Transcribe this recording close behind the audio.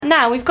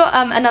now we've got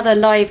another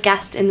live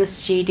guest in the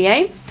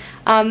studio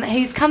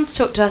who's come to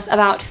talk to us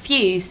about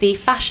FUZE, the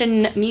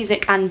fashion,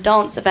 music and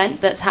dance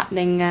event that's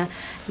happening in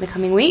the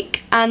coming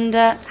week. And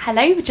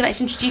hello, would you like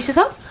to introduce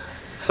yourself?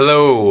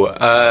 Hello,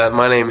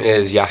 my name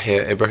is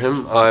Yahya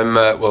Ibrahim. I'm,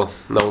 well,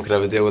 no one can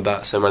ever deal with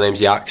that, so my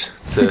name's Yaks,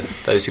 to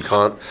those who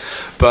can't.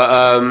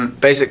 But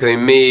basically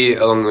me,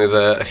 along with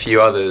a few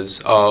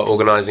others, are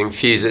organising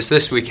FUZE. It's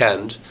this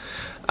weekend,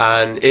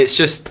 and it's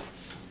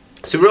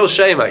a real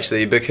shame,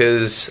 actually,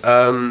 because,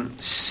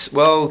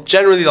 well,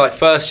 generally, like,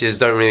 first years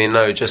don't really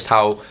know just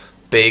how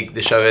big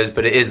the show is,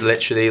 but it is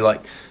literally,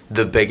 like,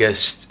 the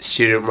biggest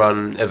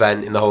student-run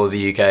event in the whole of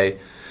the UK.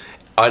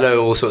 I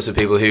know all sorts of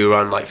people who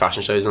run like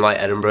fashion shows in like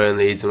Edinburgh and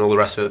Leeds and all the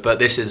rest of it, but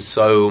this is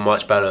so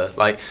much better.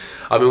 Like,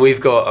 I mean,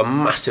 we've got a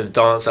massive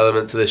dance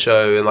element to the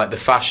show, and like the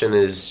fashion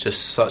is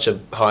just such a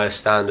higher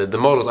standard. The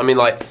models, I mean,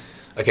 like,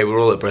 okay, we're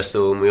all at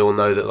Bristol and we all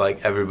know that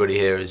like everybody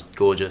here is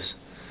gorgeous.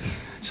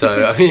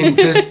 So I mean,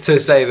 to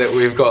say that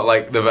we've got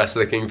like the best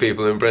looking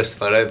people in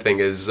Bristol, I don't think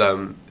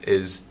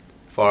is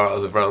far out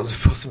of the realms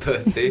of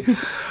possibility.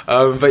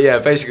 But yeah,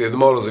 basically the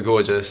models are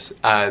gorgeous,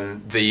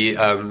 and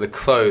the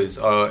clothes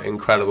are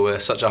incredible. They're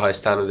such a high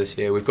standard this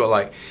year. We've got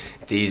like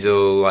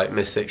Diesel, like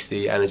Miss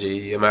 60,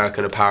 Energy,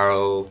 American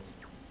Apparel,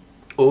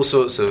 all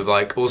sorts of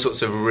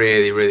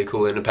really, really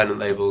cool independent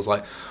labels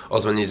like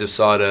Osman Yusuf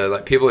Sada,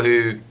 like people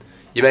who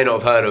you may not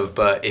have heard of,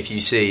 but if you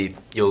see,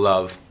 you'll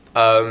love.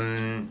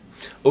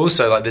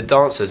 Also, like the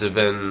dancers have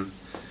been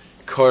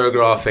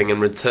choreographing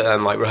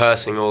and like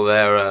rehearsing all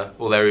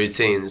their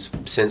routines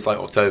since like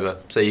October,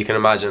 so you can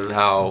imagine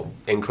how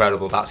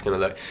incredible that's going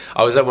to look.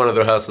 I was at one of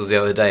the rehearsals the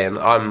other day, and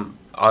I'm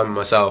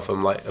myself,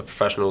 I'm like a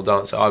professional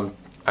dancer. I'm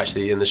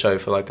actually in the show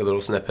for like a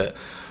little snippet,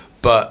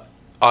 but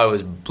I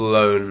was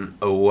blown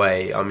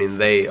away. I mean,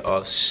 they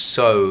are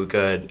so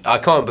good. I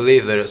can't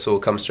believe that it's all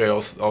come straight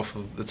off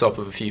of the top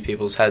of a few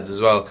people's heads as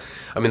well.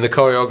 I mean, the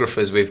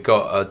choreographers we've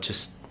got are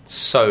just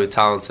so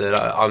talented.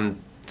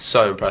 I'm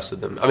so impressed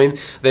with them. I mean,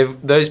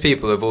 those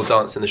people have all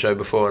danced in the show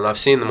before, and I've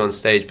seen them on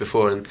stage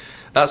before, and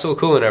that's all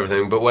cool and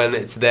everything, but when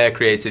it's their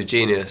creative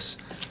genius,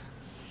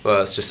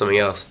 well, it's just something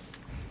else.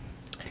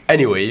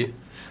 Anyway,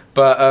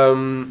 but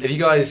have you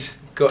guys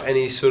got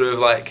any sort of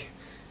like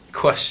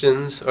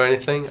questions or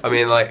anything? I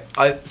mean, like,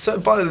 by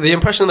the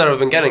impression that I've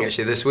been getting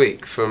actually this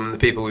week from the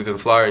people we've been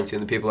flying to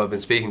and the people I've been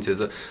speaking to is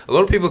that a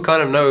lot of people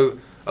kind of know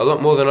a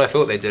lot more than I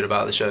thought they did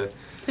about the show,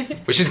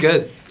 which is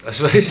good, I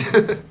suppose.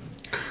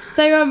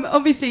 So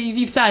obviously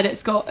you've said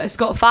it's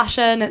got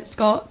fashion, it's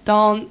got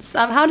dance.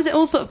 How does it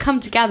all sort of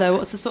come together?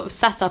 What's the sort of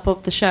setup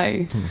of the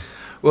show?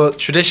 Well,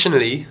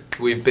 traditionally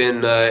we've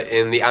been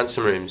in the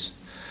Ansem Rooms.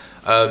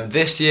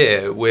 This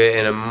year we're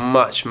in a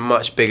much,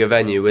 much bigger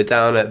venue. We're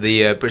down at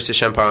the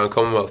British Empire and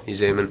Commonwealth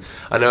Museum, and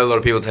I know a lot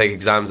of people take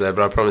exams there,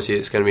 but I promise you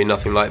it's going to be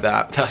nothing like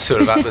that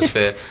sort of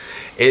atmosphere.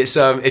 It's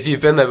if you've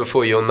been there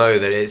before, you'll know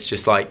that it's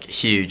just like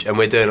huge, and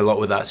we're doing a lot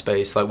with that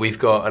space. Like, we've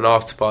got an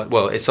after party.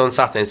 Well, it's on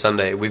Saturday and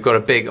Sunday. We've got a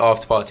big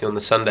after party on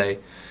the Sunday,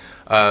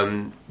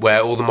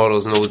 where all the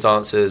models and all the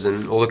dancers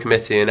and all the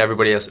committee and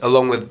everybody else,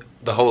 along with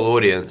the whole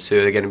audience who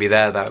are going to be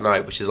there that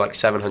night, which is like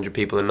 700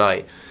 people a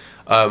night,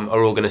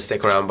 are all going to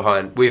stick around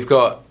behind. We've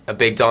got a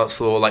big dance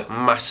floor, like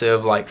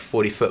massive, like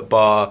 40-foot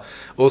bar,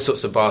 all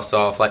sorts of bar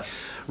staff. Like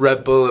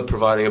Red Bull are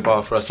providing a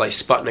bar for us, like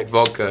Sputnik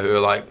Vodka, who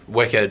are like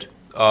wicked,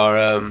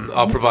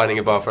 are providing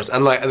a bar for us.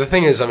 And like the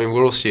thing is, I mean,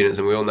 we're all students,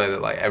 and we all know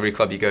that like every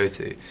club you go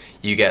to,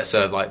 you get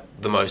served like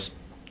the most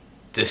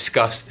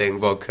disgusting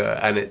vodka,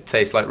 and it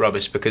tastes like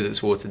rubbish because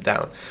it's watered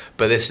down.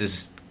 But this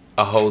is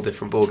a whole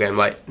different ball game.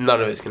 Like,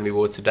 none of it's going to be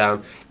watered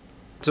down.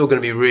 It's all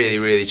going to be really,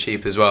 really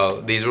cheap as well.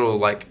 These are all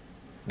like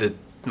the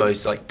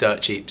most like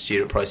dirt cheap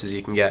student prices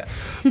you can get.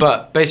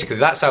 But basically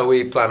that's how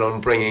we plan on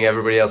bringing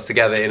everybody else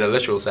together in a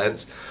literal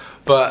sense.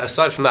 But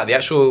aside from that, the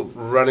actual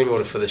running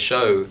order for the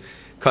show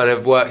kind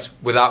of works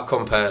without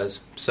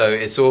compares, so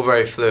it's all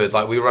very fluid.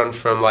 Like, we run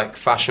from like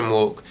fashion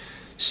walk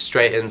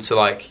straight into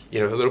like, you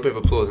know, a little bit of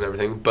applause and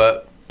everything,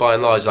 but by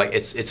and large, like,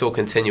 it's all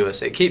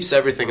continuous. It keeps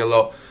everything a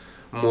lot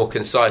more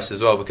concise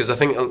as well, because I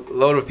think a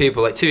lot of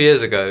people, like 2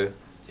 years ago,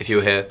 if you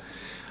were here,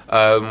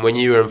 when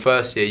you were in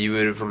first year, you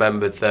would have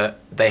remembered that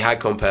they had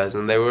compares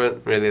and they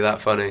weren't really that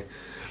funny.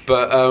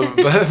 But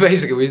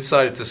basically we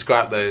decided to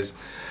scrap those,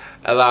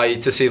 allow you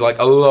to see like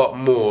a lot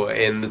more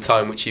in the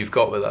time which you've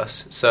got with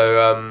us.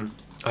 So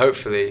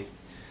hopefully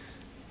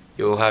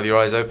you'll have your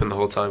eyes open the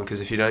whole time, because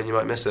if you don't, you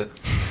might miss it.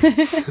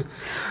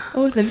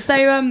 Awesome.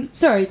 So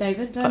sorry,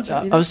 David,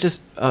 I was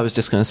just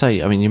going to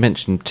say, I mean, you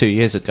mentioned 2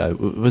 years ago,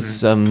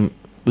 was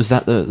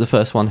that the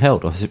first one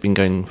held, or has it been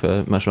going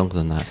for much longer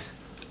than that?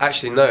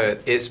 Actually, no,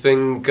 it's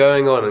been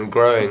going on and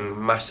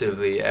growing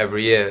massively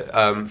every year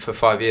for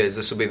 5 years.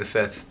 This will be the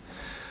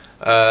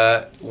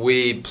 5th.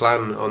 We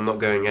plan on not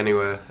going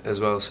anywhere as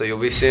well, so you'll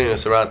be seeing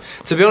us around.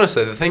 To be honest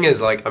though, the thing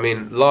is, like, I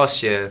mean,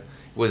 last year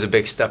was a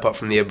big step up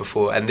from the year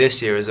before, and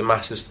this year is a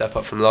massive step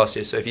up from last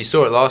year. So if you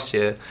saw it last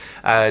year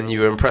and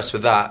you were impressed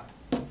with that,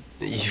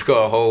 you've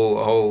got a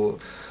whole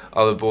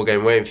other ball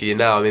game waiting for you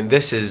now. I mean,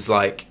 this is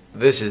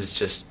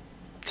just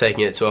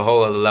taking it to a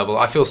whole other level.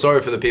 I feel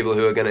sorry for the people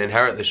who are going to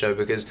inherit the show,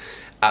 because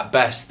at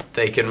best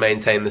they can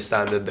maintain the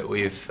standard that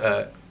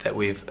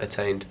we've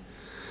attained.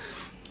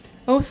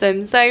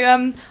 Awesome.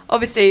 So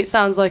obviously it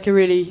sounds like a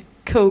really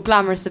cool,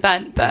 glamorous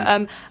event,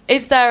 but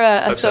is there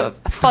a sort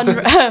of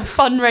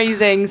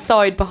fundraising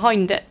side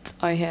behind it,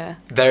 I hear?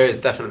 There is,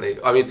 definitely.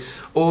 I mean,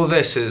 all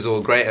this is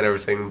all great and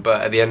everything,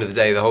 but at the end of the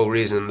day, the whole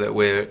reason that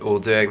we're all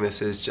doing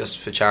this is just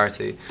for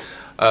charity.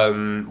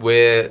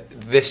 We're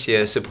this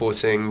year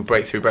supporting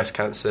breakthrough breast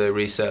cancer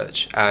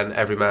research and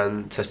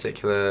everyman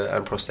testicular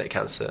and prostate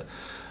cancer.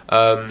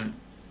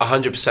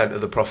 100%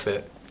 of the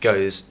profit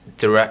goes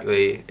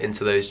directly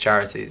into those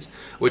charities,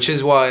 which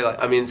is why,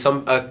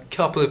 a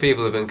couple of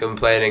people have been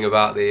complaining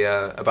about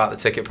the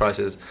ticket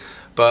prices,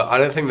 but I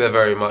don't think they're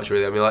very much,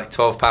 really. I mean, like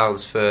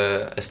 £12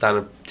 for a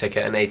standard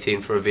ticket and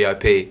 18 for a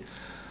VIP.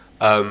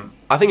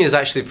 I think it's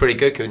actually pretty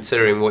good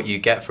considering what you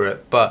get for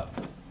it. But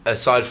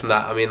aside from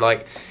that, I mean,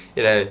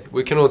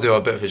 we can all do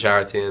our bit for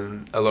charity,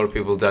 and a lot of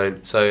people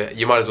don't. So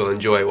you might as well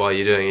enjoy it while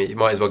you're doing it. You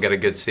might as well get a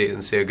good seat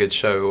and see a good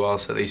show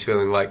whilst at least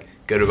feeling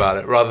good about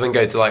it, rather than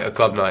go to a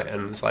club night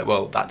and it's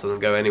well, that doesn't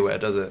go anywhere,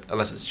 does it?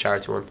 Unless it's a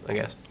charity one, I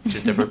guess, which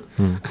is different.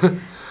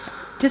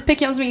 Just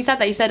picking up something you said,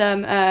 that you said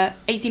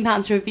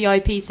 £18 for a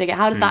VIP ticket.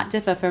 How does that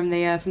differ from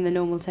the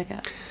normal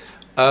ticket?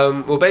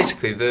 Well,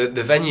 basically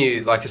the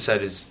venue, like I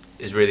said, is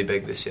really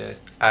big this year,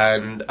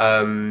 and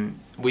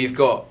we've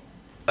got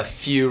a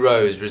few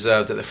rows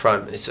reserved at the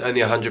front. It's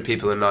only 100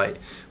 people a night,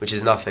 which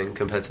is nothing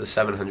compared to the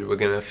 700 we're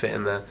going to fit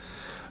in there,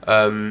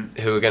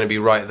 who are going to be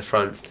right at the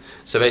front.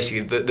 So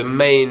basically, the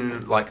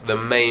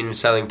main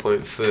selling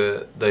point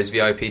for those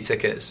VIP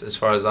tickets, as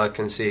far as I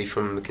can see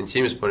from the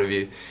consumer's point of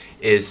view,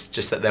 is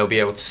just that they'll be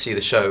able to see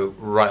the show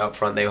right up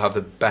front. They'll have the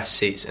best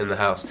seats in the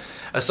house.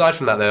 Aside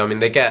from that, though, I mean,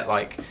 they get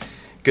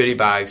goodie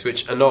bags,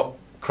 which are not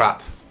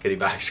crap goodie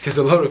bags, because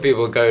a lot of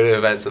people go to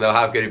events and they'll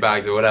have goodie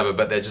bags or whatever,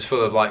 but they're just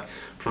full of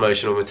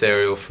promotional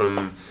material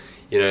from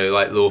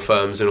law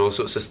firms and all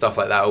sorts of stuff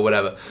like that or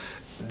whatever.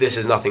 This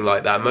is nothing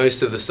like that.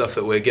 Most of the stuff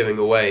that we're giving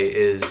away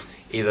is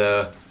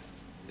either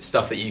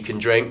stuff that you can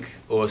drink,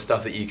 or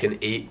stuff that you can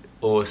eat,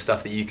 or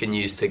stuff that you can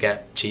use to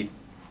get cheap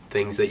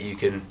things that you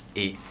can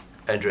eat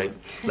and drink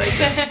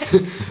later.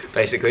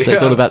 Basically, so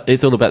it's all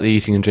about the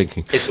eating and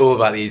drinking. It's all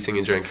about the eating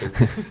and drinking.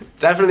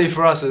 Definitely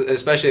for us,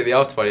 especially at the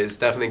after party, it's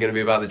definitely going to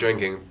be about the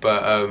drinking.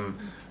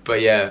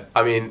 But yeah,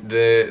 I mean,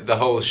 the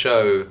whole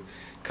show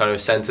kind of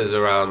centers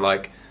around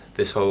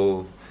this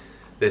whole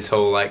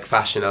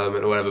fashion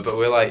element or whatever. But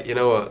we're you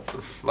know what,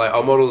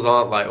 our models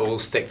aren't all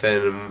stick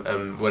thin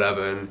and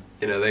whatever, and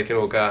they can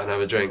all go out and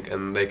have a drink,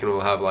 and they can all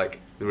have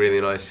really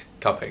nice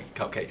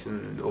cupcakes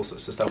and all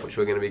sorts of stuff, which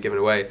we're going to be giving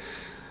away.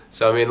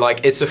 So I mean,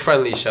 it's a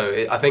friendly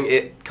show. I think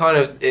it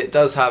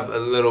does have a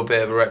little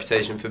bit of a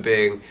reputation for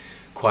being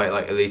quite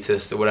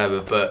elitist or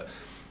whatever, but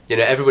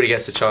everybody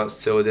gets a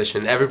chance to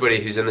audition. Everybody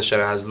who's in the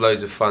show has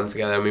loads of fun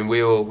together. I mean,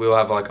 we all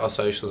have our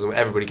socials, and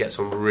everybody gets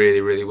on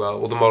really, really well.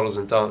 All the models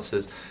and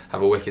dancers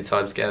have a wicked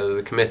time together.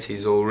 The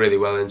committee's all really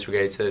well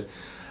integrated,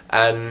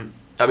 and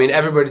I mean,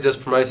 everybody does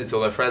promote it to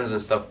all their friends and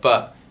stuff.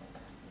 But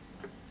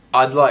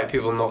I'd like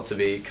people not to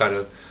be kind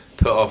of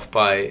put off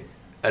by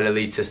an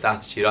elitist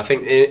attitude. I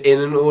think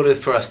in order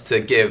for us to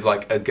give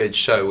a good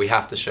show, we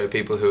have to show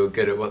people who are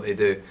good at what they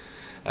do.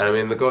 And I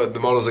mean, the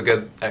models are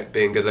good at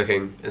being good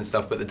looking and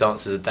stuff, but the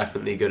dancers are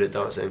definitely good at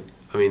dancing.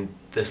 I mean,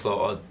 this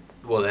lot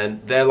are,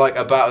 they're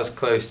about as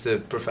close to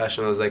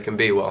professional as they can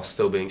be while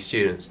still being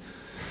students.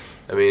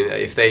 I mean,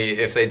 if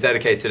they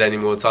dedicated any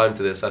more time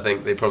to this, I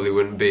think they probably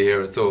wouldn't be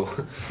here at all.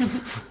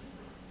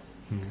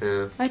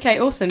 Yeah. Okay,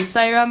 awesome.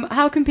 So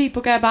how can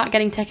people go about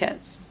getting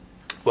tickets?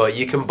 Well,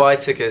 you can buy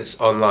tickets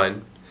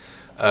online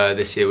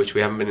this year, which we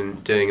haven't been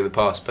doing in the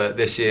past, but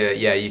this year,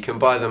 yeah, you can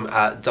buy them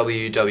at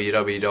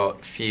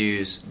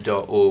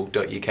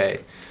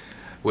www.fuze.org.uk,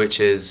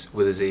 which is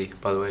with a Z,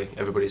 by the way.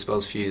 Everybody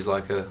spells fuse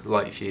like a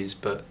light fuse,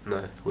 but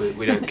no,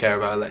 we don't care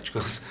about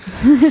electricals.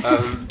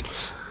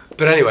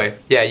 But anyway,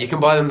 yeah, you can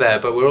buy them there,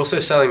 but we're also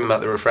selling them at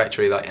the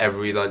refectory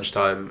every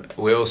lunchtime.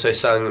 We're also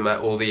selling them at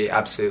all the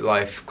Absolute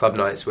Life club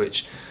nights,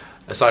 which,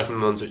 aside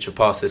from the ones which are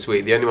past this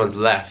week, the only ones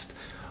left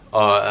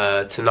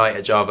are tonight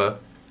at Java,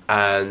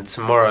 and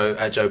tomorrow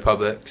at Joe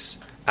Publix,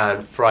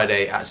 and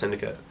Friday at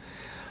Syndicate.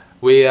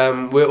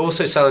 We're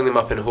also selling them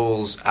up in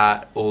halls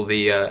at all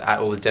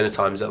the dinner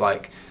times at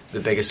the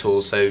biggest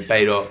halls, so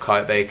Baydock,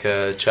 Kite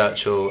Baker,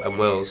 Churchill, and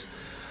Wills.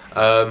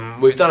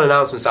 We've done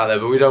announcements out there,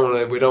 but we don't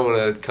want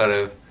to kind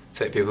of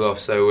take people off,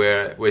 so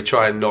we're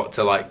trying not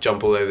to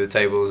jump all over the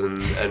tables and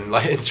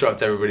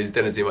interrupt everybody's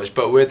dinner too much.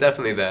 But we're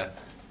definitely there.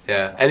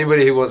 Yeah,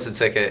 anybody who wants a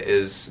ticket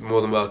is more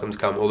than welcome to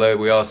come. Although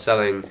we are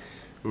selling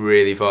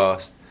really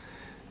fast,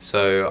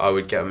 so I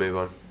would get a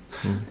move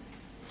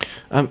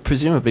on.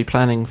 Presumably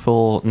planning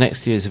for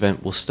next year's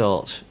event will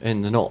start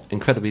in the not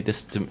incredibly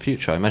distant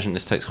future. I imagine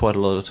this takes quite a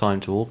lot of time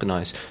to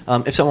organise.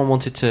 If someone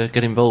wanted to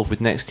get involved with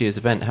next year's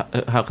event,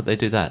 how could they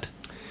do that?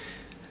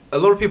 A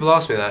lot of people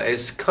ask me that.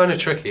 It's kind of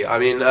tricky. I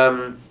mean,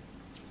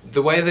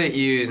 the way that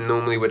you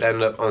normally would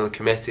end up on the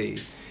committee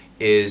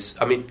is,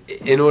 I mean,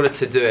 in order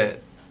to do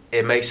it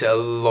it makes it a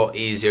lot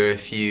easier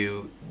if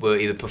you were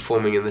either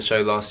performing in the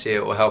show last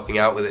year or helping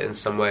out with it in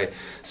some way.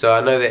 So I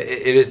know that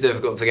it is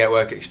difficult to get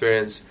work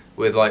experience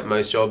with like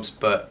most jobs,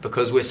 but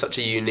because we're such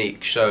a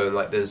unique show, and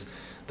like there's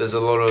a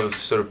lot of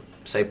sort of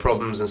say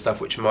problems and stuff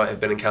which might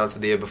have been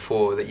encountered the year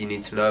before that you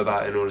need to know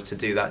about in order to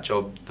do that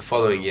job the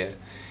following year.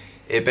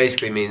 It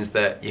basically means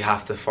that you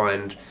have to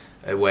find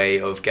a way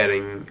of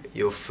getting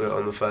your foot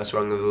on the first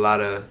rung of the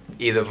ladder,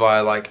 either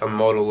via like a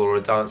model or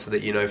a dancer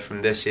that you know from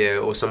this year,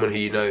 or someone who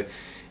you know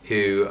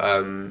who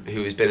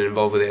has been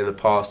involved with it in the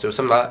past, or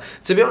something like that.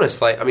 To be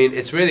honest, like, I mean,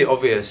 it's really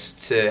obvious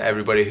to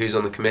everybody who's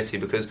on the committee,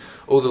 because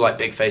all the like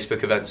big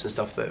Facebook events and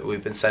stuff that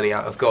we've been sending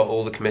out have got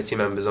all the committee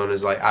members on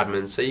as like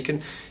admins, so you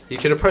can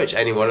approach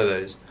any one of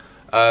those.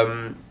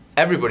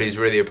 Everybody's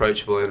really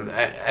approachable, and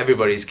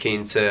everybody's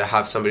keen to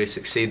have somebody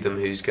succeed them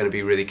who's going to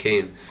be really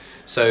keen.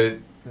 So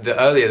the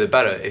earlier the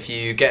better. If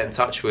you get in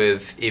touch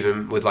with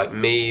like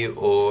me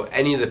or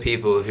any of the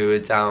people who are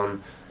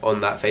down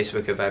on that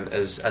Facebook event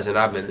as an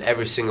admin,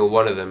 every single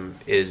one of them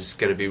is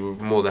going to be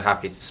more than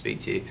happy to speak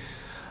to you.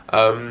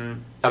 I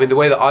mean, the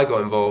way that I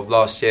got involved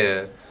last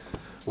year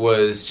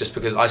was just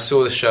because I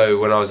saw the show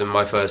when I was in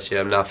my first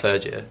year. I'm now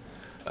third year.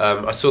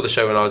 I saw the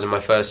show when I was in my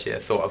first year,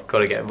 thought I've got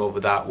to get involved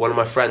with that. One of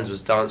my friends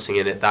was dancing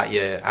in it that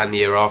year and the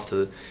year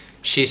after.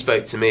 She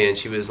spoke to me and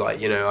she was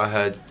like, I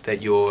heard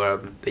that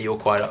you're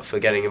quite up for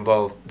getting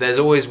involved. There's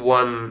always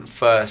one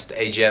first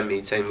AGM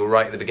meeting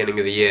right at the beginning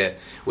of the year,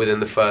 within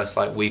the first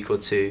like week or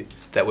two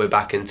that we're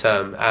back in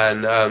term,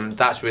 and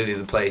that's really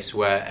the place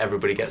where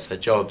everybody gets their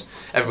jobs.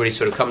 Everybody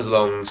sort of comes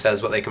along,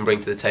 says what they can bring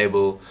to the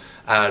table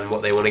and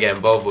what they want to get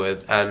involved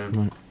with.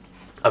 And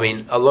I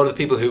mean, a lot of the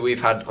people who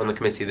we've had on the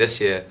committee this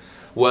year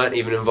weren't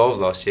even involved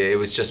last year. It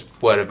was just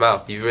word of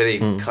mouth. You've really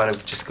kind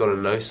of just got to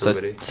know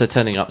somebody. So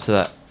turning up to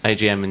that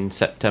AGM in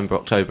September,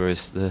 October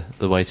is the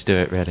way to do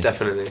it, really.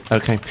 Definitely.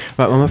 Okay.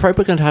 Right, well, I'm afraid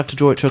we're going to have to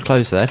draw it to a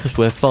close there, because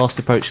we're fast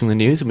approaching the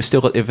news and we've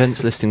still got the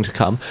events listing to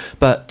come.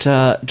 But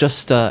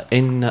just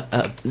in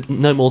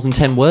no more than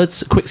 10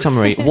 words, quick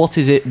summary. What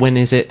is it? When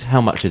is it?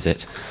 How much is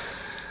it?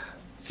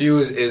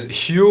 FUZE is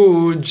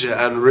huge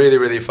and really,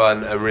 really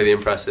fun and really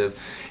impressive.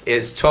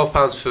 It's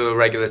 £12 for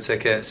regular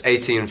tickets,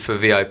 $18 for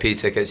VIP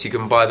tickets. You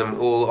can buy them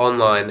all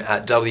online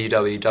at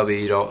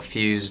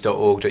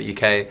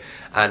www.fuze.org.uk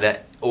and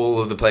at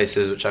all of the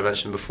places which I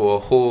mentioned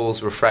before: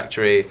 halls,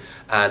 refectory,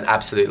 and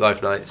Absolute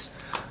Life Nights.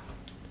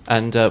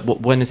 And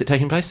when is it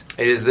taking place?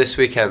 It is this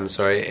weekend,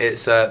 sorry.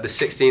 It's the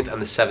 16th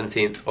and the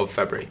 17th of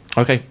February.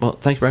 Okay, well,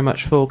 thank you very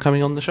much for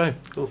coming on the show.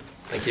 Cool.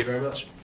 Thank you very much.